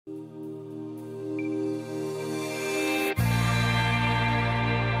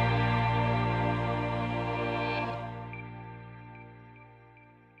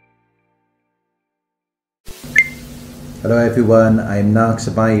Hello everyone, I'm Narc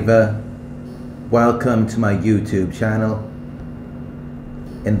Survivor. Welcome to my YouTube channel.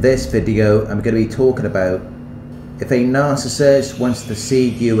 In this video, I'm going to be talking about if a narcissist wants to see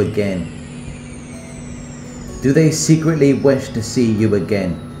you again. Do they secretly wish to see you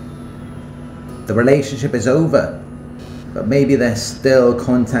again? The relationship is over, but maybe they're still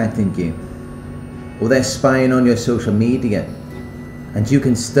contacting you, or they're spying on your social media, and you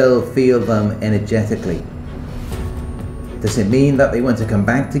can still feel them energetically. Does it mean that they want to come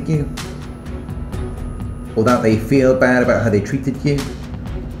back to you? Or that they feel bad about how they treated you?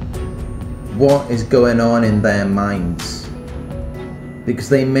 What is going on in their minds? Because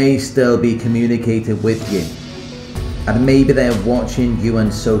they may still be communicating with you, and maybe they're watching you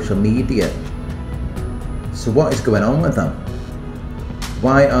on social media. So what is going on with them?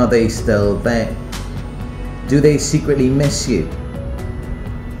 Why are they still there? Do they secretly miss you?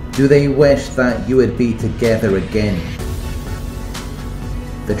 Do they wish that you would be together again?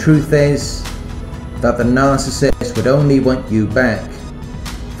 The truth is that the narcissist would only want you back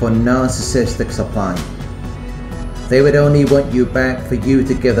for narcissistic supply. They would only want you back for you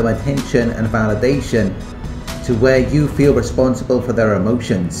to give them attention and validation to where you feel responsible for their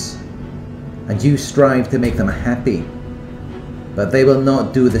emotions, and you strive to make them happy, but they will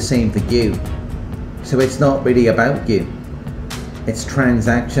not do the same for you. So it's not really about you. It's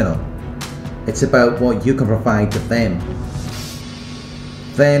transactional. It's about what you can provide to them.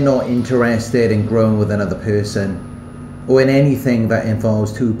 They're not interested in growing with another person or in anything that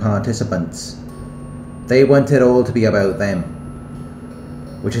involves two participants. They want it all to be about them,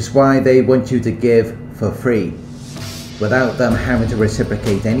 which is why they want you to give for free without them having to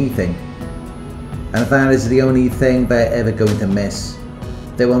reciprocate anything. And that is the only thing they're ever going to miss.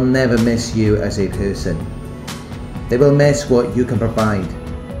 They will never miss you as a person. They will miss what you can provide.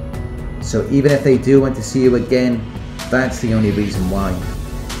 So even if they do want to see you again, that's the only reason why.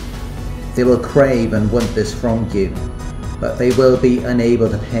 They will crave and want this from you, but they will be unable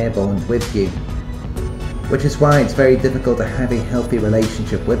to pair bond with you, which is why it's very difficult to have a healthy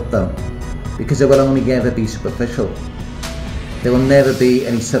relationship with them, because it will only ever be superficial. There will never be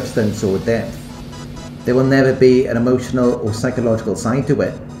any substance or depth. There will never be an emotional or psychological side to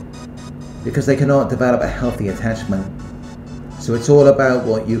it, because they cannot develop a healthy attachment. So it's all about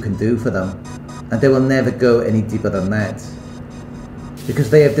what you can do for them, and they will never go any deeper than that,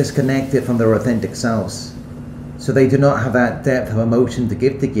 because they have disconnected from their authentic selves. So they do not have that depth of emotion to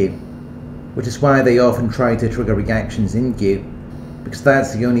give to you, which is why they often try to trigger reactions in you, because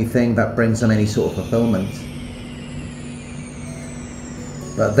that's the only thing that brings them any sort of fulfillment.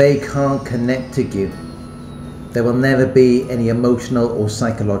 But they can't connect to you. There will never be any emotional or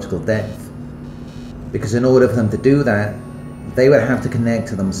psychological depth, because in order for them to do that, they would have to connect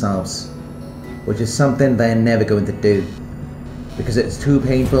to themselves, which is something they're never going to do, because it's too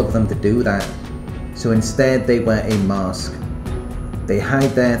painful for them to do that. So instead they wear a mask. They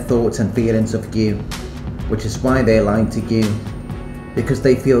hide their thoughts and feelings of you, which is why they lie to you, because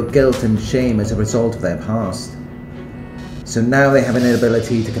they feel guilt and shame as a result of their past. So now they have an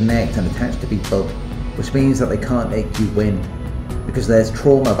inability to connect and attach to people, which means that they can't let you win, because there's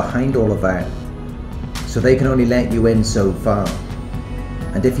trauma behind all of that. So they can only let you in so far.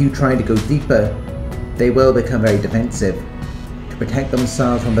 And if you try to go deeper, they will become very defensive to protect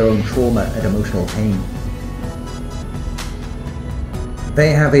themselves from their own trauma and emotional pain. They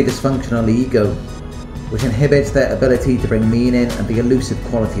have a dysfunctional ego, which inhibits their ability to bring meaning and the elusive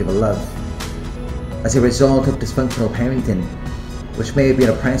quality of a love. As a result of dysfunctional parenting, which may have been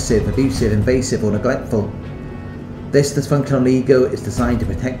oppressive, abusive, invasive, or neglectful, this dysfunctional ego is designed to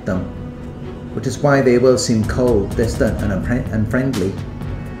protect them, which is why they will seem cold, distant, and unfriendly,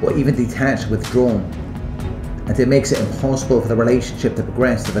 or even detached, withdrawn. And it makes it impossible for the relationship to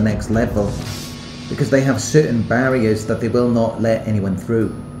progress to the next level, because they have certain barriers that they will not let anyone through,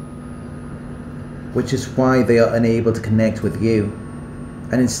 which is why they are unable to connect with you,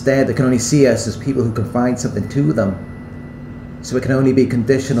 and instead they can only see us as people who provide something to them. So it can only be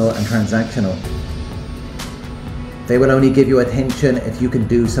conditional and transactional. They will only give you attention if you can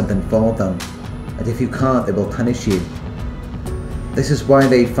do something for them, and if you can't, they will punish you. This is why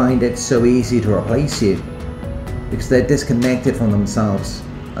they find it so easy to replace you, because they're disconnected from themselves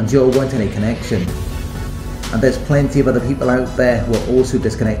and you're wanting a connection. And there's plenty of other people out there who are also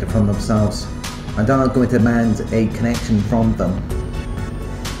disconnected from themselves and aren't going to demand a connection from them.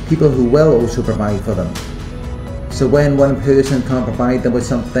 People who will also provide for them. So when one person can't provide them with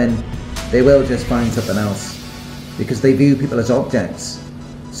something, they will just find something else, because they view people as objects.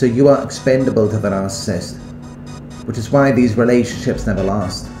 So you are expendable to the narcissist, which is why these relationships never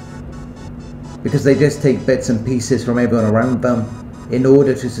last. because they just take bits and pieces from everyone around them in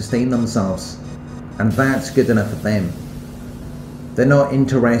order to sustain themselves, and that's good enough for them. They're not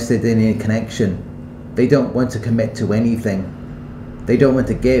interested in any connection. They don't want to commit to anything. They don't want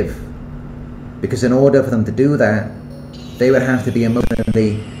to give, because in order for them to do that, they would have to be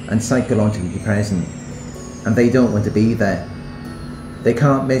emotionally and psychologically present, and they don't want to be there. They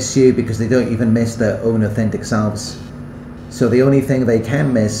can't miss you because they don't even miss their own authentic selves. So the only thing they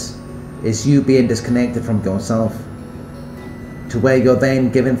can miss is you being disconnected from yourself, to where you're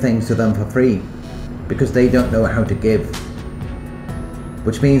then giving things to them for free because they don't know how to give.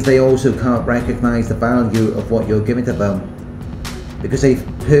 Which means they also can't recognize the value of what you're giving to them, because a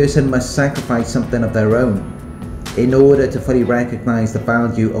person must sacrifice something of their own in order to fully recognize the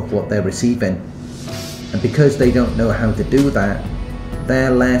value of what they're receiving. And because they don't know how to do that,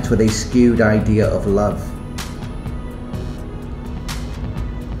 they're left with a skewed idea of love.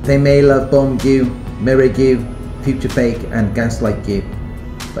 They may love bomb you, mirror you, future fake and gaslight you,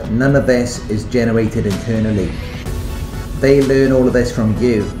 but none of this is generated internally. They learn all of this from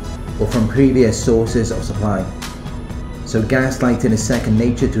you or from previous sources of supply. So gaslighting is second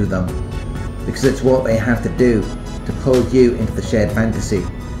nature to them, because it's what they have to do to pull you into the shared fantasy.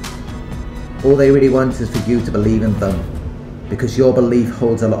 All they really want is for you to believe in them, because your belief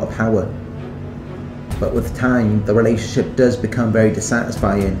holds a lot of power. But with time, the relationship does become very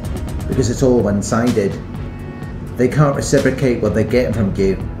dissatisfying because it's all one-sided. They can't reciprocate what they're getting from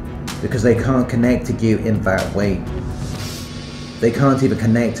you because they can't connect to you in that way. They can't even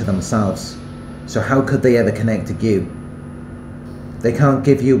connect to themselves, so how could they ever connect to you? They can't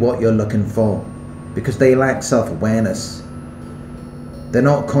give you what you're looking for because they lack self-awareness. They're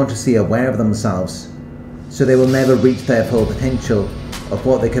not consciously aware of themselves, so they will never reach their full potential of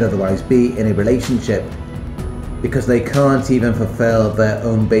what they could otherwise be in a relationship, because they can't even fulfill their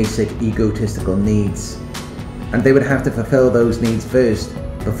own basic egotistical needs, and they would have to fulfill those needs first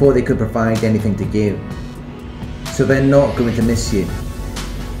before they could provide anything to you. So they're not going to miss you.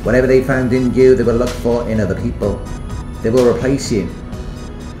 Whatever they found in you, they will look for in other people. They will replace you,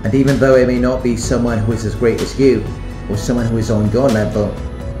 and even though it may not be someone who is as great as you or someone who is on your level,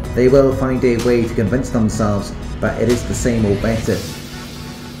 they will find a way to convince themselves that it is the same or better,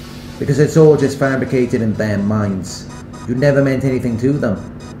 because it's all just fabricated in their minds. You never meant anything to them,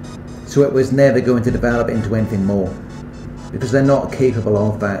 so it was never going to develop into anything more, because they're not capable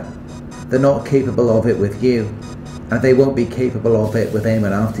of that. They're not capable of it with you, and they won't be capable of it with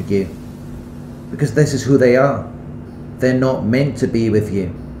anyone after you, because this is who they are. They're not meant to be with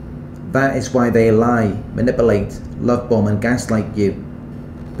you. That is why they lie, manipulate, love bomb and gaslight you,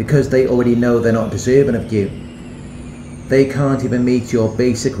 because they already know they're not deserving of you. They can't even meet your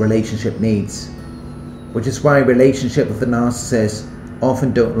basic relationship needs, which is why relationships with the narcissist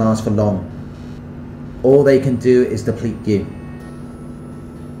often don't last for long. All they can do is deplete you.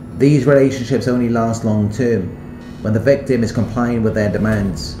 These relationships only last long term when the victim is complying with their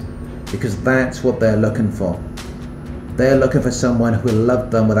demands, because that's what they're looking for. They're looking for someone who will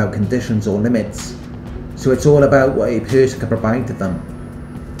love them without conditions or limits, so it's all about what a person can provide to them.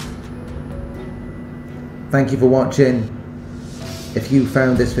 Thank you for watching. If you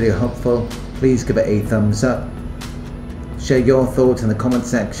found this video helpful, please give it a thumbs up. Share your thoughts in the comment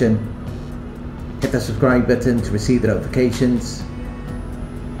section. Hit the subscribe button to receive the notifications.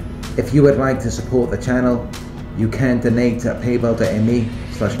 If you would like to support the channel, you can donate at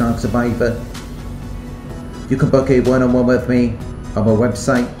paypal.me/Narc Survivor. You can book a one-on-one with me on my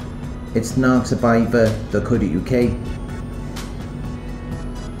website. It's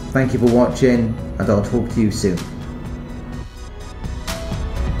narcsurvivor.co.uk. Thank you for watching, and I'll talk to you soon.